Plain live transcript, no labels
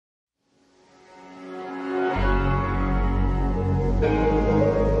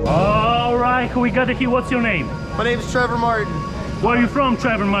who we got here. What's your name? My name is Trevor Martin. Where are you from,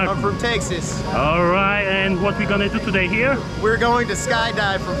 Trevor Martin? I'm from Texas. All right, and what we gonna do today here? We're going to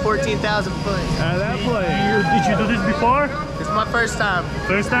skydive from 14,000 foot. That place. Did you do this before? It's my first time.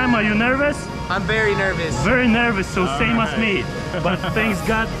 First time? Are you nervous? I'm very nervous. Very nervous, so same as me. But thanks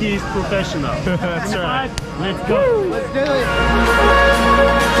God he's professional. That's right. Let's go. Let's do it.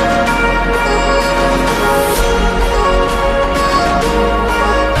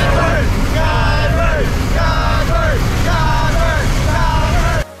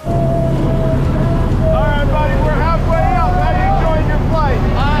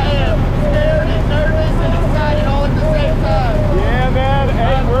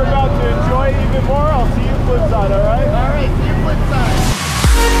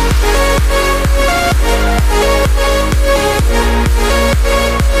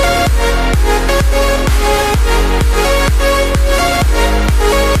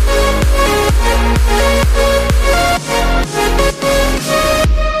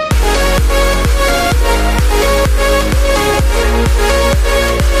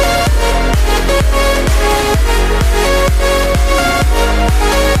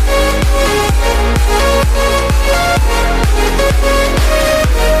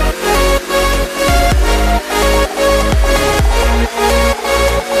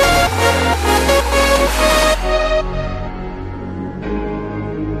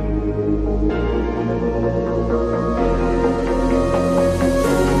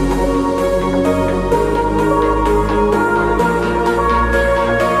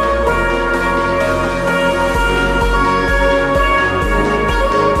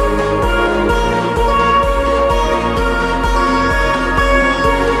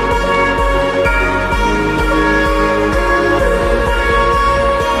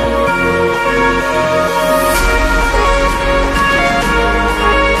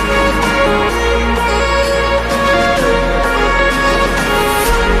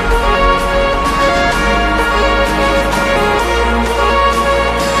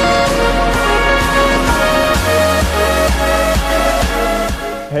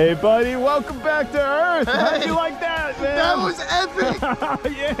 Hey buddy, welcome back to Earth. Hey, How'd you like that, man? That was epic.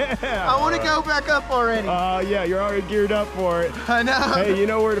 Yeah. I want to go back up already. Yeah, you're already geared up for it. I know. Hey, you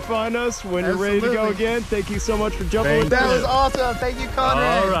know where to find us when you're ready to go again. Thank you so much for jumping with us. That was awesome. Thank you,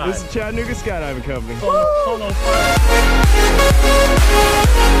 Conrad. All right. This is Chattanooga Skydiving Company. Follow.